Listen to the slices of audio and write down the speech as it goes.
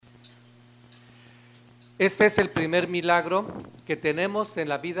Este es el primer milagro que tenemos en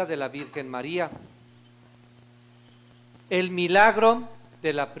la vida de la Virgen María. El milagro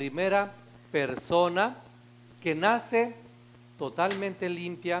de la primera persona que nace totalmente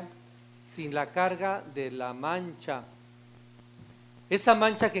limpia, sin la carga de la mancha. Esa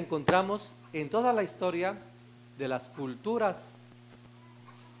mancha que encontramos en toda la historia de las culturas.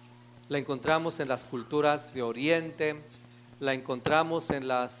 La encontramos en las culturas de Oriente, la encontramos en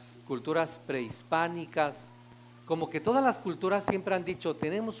las culturas prehispánicas. Como que todas las culturas siempre han dicho,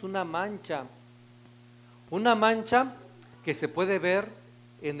 tenemos una mancha que se puede ver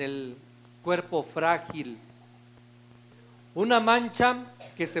en el cuerpo frágil, una mancha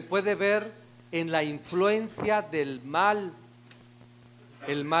que se puede ver en la influencia del mal,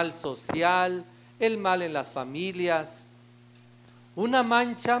 el mal social, el mal en las familias, una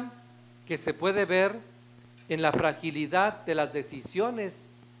mancha que se puede ver en la fragilidad de las decisiones.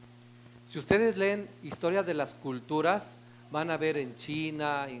 Si ustedes leen historia de las culturas, van a ver en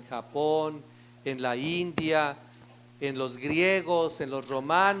China, en Japón, en la India, en los griegos, en los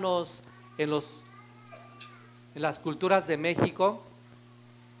romanos, en las culturas de México,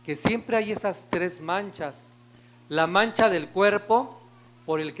 que siempre hay esas tres manchas. La mancha del cuerpo,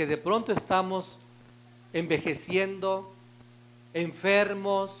 por el que de pronto estamos envejeciendo,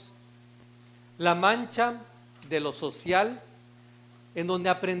 enfermos. La mancha de lo social, en donde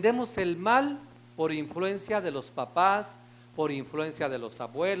aprendemos el mal por influencia de los papás, por influencia de los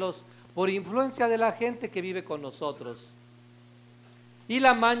abuelos, por influencia de la gente que vive con nosotros. Y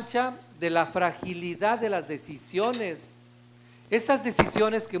la mancha de la fragilidad de las decisiones, esas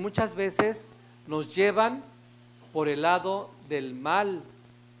decisiones que muchas veces nos llevan por el lado del mal,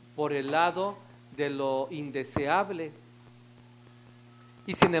 por el lado de lo indeseable.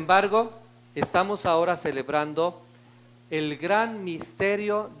 Y sin embargo, estamos ahora celebrando el gran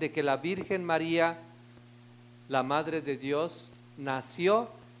misterio de que la Virgen María, la Madre de Dios, nació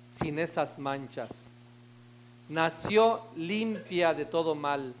sin esas manchas. Nació limpia de todo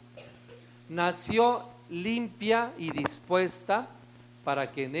mal, nació limpia y dispuesta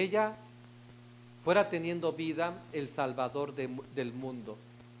para que en ella fuera teniendo vida el Salvador del mundo.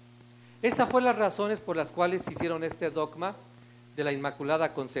 Esas fueron las razones por las cuales hicieron este dogma de la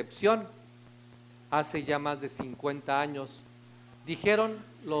Inmaculada Concepción hace ya más de 50 años. Dijeron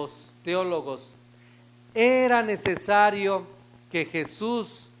los teólogos, era necesario que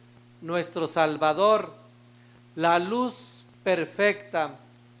Jesús, nuestro Salvador, la luz perfecta,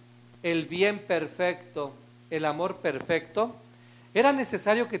 el bien perfecto, el amor perfecto, era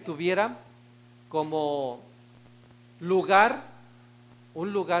necesario que tuviera como lugar,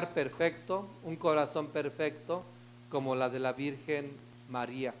 un lugar perfecto, un corazón perfecto, como la de la Virgen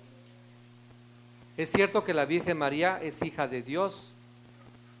María. Es cierto que la Virgen María es hija de Dios,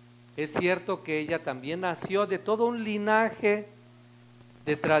 es cierto que ella también nació de todo un linaje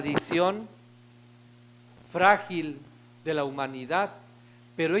de tradición frágil de la humanidad,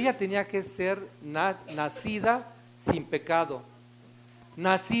 pero ella tenía que ser nacida sin pecado,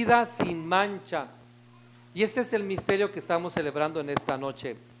 nacida sin mancha. Y ese es el misterio que estamos celebrando en esta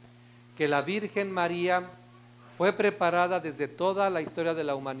noche, que la Virgen María fue preparada desde toda la historia de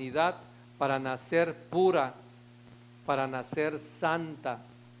la humanidad para nacer pura, para nacer santa,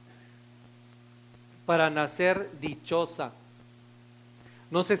 para nacer dichosa.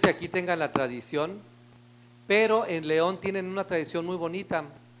 No sé si aquí tengan la tradición, pero en León tienen una tradición muy bonita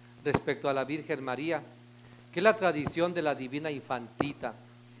respecto a la Virgen María, que es la tradición de la Divina Infantita.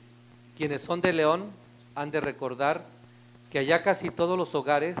 Quienes son de León han de recordar que allá casi todos los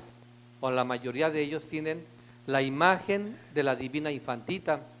hogares, o la mayoría de ellos, tienen la imagen de la Divina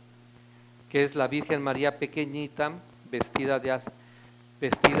Infantita, que es la Virgen María pequeñita, vestida,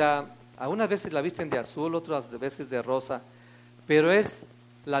 a unas veces la visten de azul, otras veces de rosa, pero es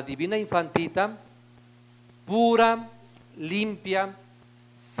la Divina Infantita pura, limpia,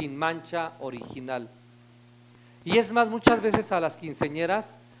 sin mancha, original. Y es más, muchas veces a las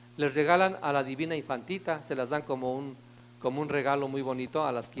quinceañeras les regalan a la Divina Infantita, se las dan como un regalo muy bonito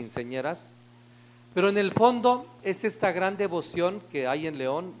a las quinceañeras. Pero en el fondo es esta gran devoción que hay en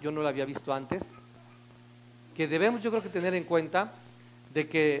León, yo no la había visto antes, que debemos, yo creo que tener en cuenta de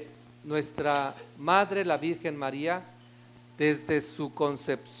que nuestra Madre, la Virgen María, desde su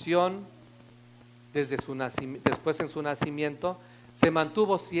concepción, después en su nacimiento, se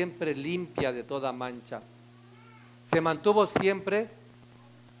mantuvo siempre limpia de toda mancha, se mantuvo siempre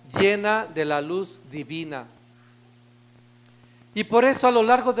llena de la luz divina. Y por eso a lo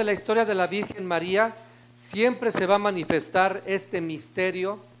largo de la historia de la Virgen María siempre se va a manifestar este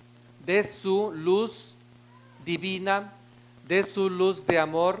misterio de su luz divina, de su luz de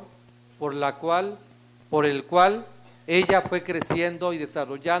amor, por la cual por el cual ella fue creciendo y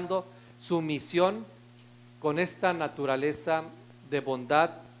desarrollando su misión con esta naturaleza de bondad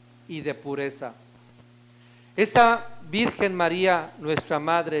y de pureza. Esta Virgen María, nuestra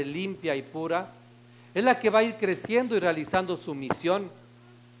Madre limpia y pura, es la que va a ir creciendo y realizando su misión.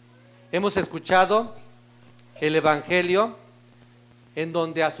 Hemos escuchado el Evangelio en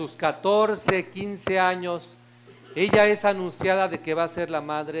donde a sus 14, 15 años ella es anunciada de que va a ser la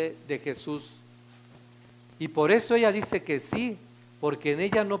madre de Jesús. Y por eso ella dice que sí, porque en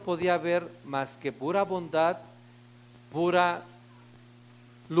ella no podía haber más que pura bondad, pura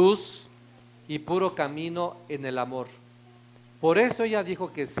luz y puro camino en el amor. Por eso ella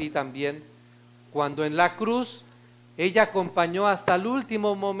dijo que sí también, cuando en la cruz ella acompañó hasta el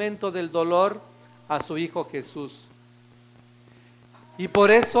último momento del dolor a su Hijo Jesús. Y por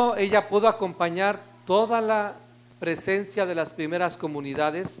eso ella pudo acompañar toda la presencia de las primeras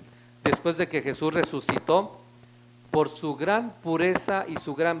comunidades después de que Jesús resucitó, por su gran pureza y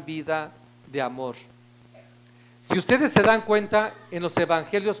su gran vida de amor. Si ustedes se dan cuenta, en los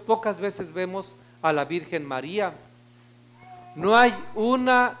evangelios pocas veces vemos a la Virgen María. No hay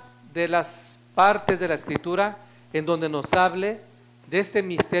una de las partes de la Escritura en donde nos hable de este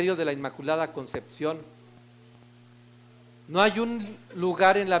misterio de la Inmaculada Concepción. No hay un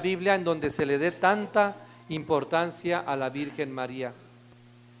lugar en la Biblia en donde se le dé tanta importancia a la Virgen María,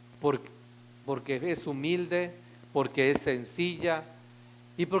 porque es humilde, porque es sencilla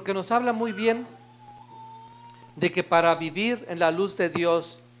y porque nos habla muy bien de que para vivir en la luz de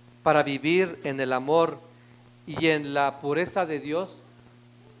Dios, para vivir en el amor y en la pureza de Dios,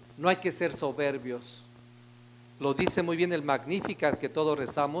 no hay que ser soberbios. Lo dice muy bien el Magnificat que todos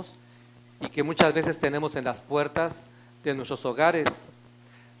rezamos y que muchas veces tenemos en las puertas de nuestros hogares.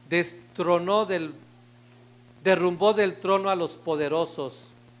 Derrumbó del trono a los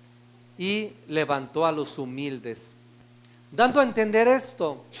poderosos y levantó a los humildes, dando a entender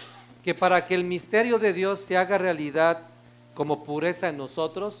esto, que para que el misterio de Dios se haga realidad como pureza en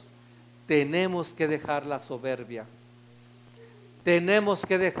nosotros, tenemos que dejar la soberbia, tenemos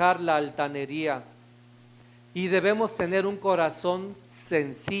que dejar la altanería y debemos tener un corazón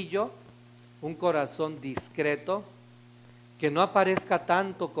sencillo, un corazón discreto, que no aparezca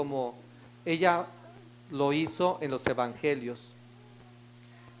tanto como ella lo hizo en los evangelios.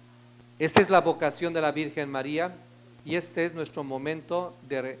 Esta es la vocación de la Virgen María y este es nuestro momento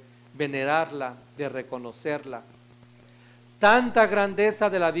de venerarla, de reconocerla. Tanta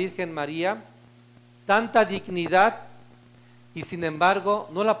grandeza de la Virgen María, tanta dignidad, y sin embargo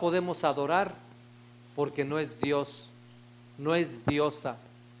no la podemos adorar porque no es Dios, no es diosa.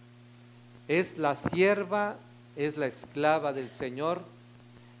 Es la sierva, es la esclava del Señor,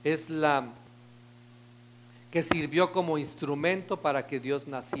 es la que sirvió como instrumento para que Dios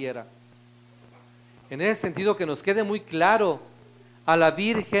naciera. En ese sentido, que nos quede muy claro, a la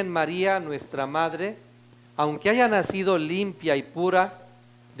Virgen María, nuestra Madre, aunque haya nacido limpia y pura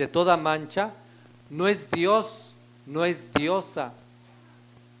de toda mancha, no es Dios, no es diosa,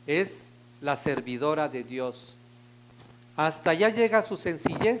 es la servidora de Dios. Hasta allá llega su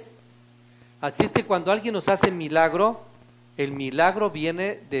sencillez. Así es que cuando alguien nos hace milagro, el milagro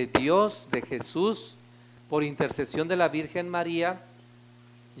viene de Dios, de Jesús, por intercesión de la Virgen María,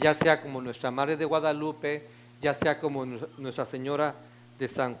 ya sea como nuestra Madre de Guadalupe, ya sea como Nuestra Señora de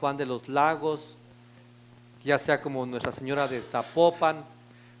San Juan de los Lagos, ya sea como Nuestra Señora de Zapopan,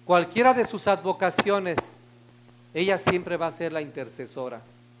 cualquiera de sus advocaciones, ella siempre va a ser la intercesora.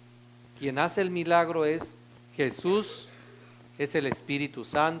 Quien hace el milagro es Jesús, es el Espíritu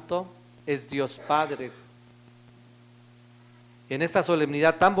Santo, es Dios Padre. En esta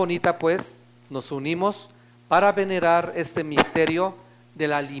solemnidad tan bonita, pues, nos unimos para venerar este misterio de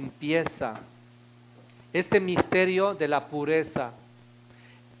la limpieza, este misterio de la pureza,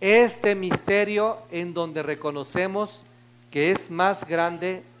 este misterio en donde reconocemos que es más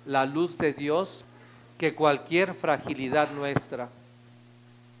grande la luz de Dios que cualquier fragilidad nuestra.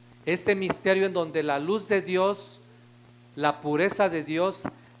 Este misterio en donde la luz de Dios, la pureza de Dios,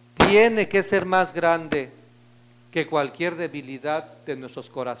 tiene que ser más grande que cualquier debilidad de nuestros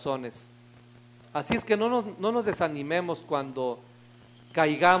corazones. Así es que no nos desanimemos cuando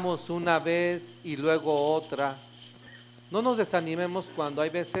caigamos una vez y luego otra. No nos desanimemos cuando hay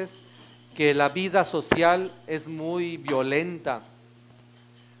veces que la vida social es muy violenta,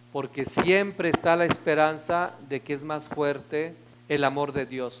 porque siempre está la esperanza de que es más fuerte el amor de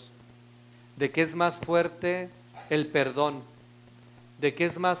Dios, de que es más fuerte el perdón, de que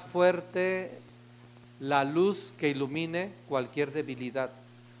es más fuerte la luz que ilumine cualquier debilidad.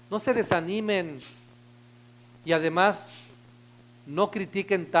 No se desanimen y además no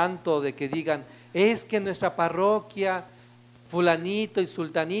critiquen tanto de que digan, Es que nuestra parroquia, fulanito y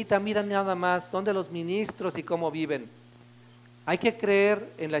sultanita, mira nada más, son de los ministros y cómo viven. Hay que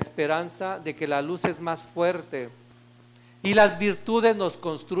creer en la esperanza de que la luz es más fuerte y las virtudes nos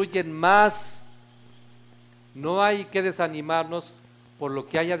construyen más. No hay que desanimarnos por lo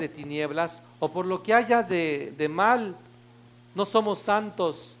que haya de tinieblas o por lo que haya de mal. No somos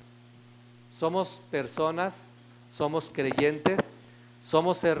santos, somos personas, somos creyentes,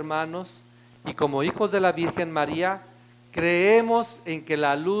 somos hermanos y como hijos de la Virgen María creemos en que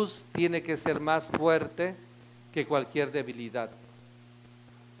la luz tiene que ser más fuerte que cualquier debilidad.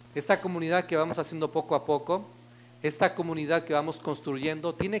 Esta comunidad que vamos haciendo poco a poco, esta comunidad que vamos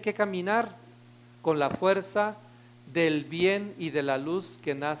construyendo, tiene que caminar con la fuerza del bien y de la luz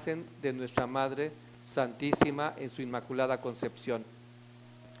que nacen de nuestra Madre Santísima en su Inmaculada Concepción.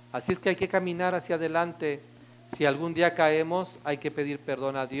 Así es que hay que caminar hacia adelante. Si algún día caemos, hay que pedir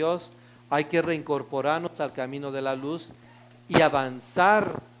perdón a Dios, hay que reincorporarnos al camino de la luz y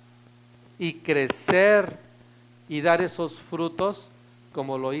avanzar y crecer y dar esos frutos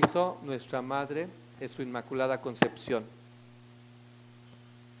como lo hizo nuestra Madre en su Inmaculada Concepción.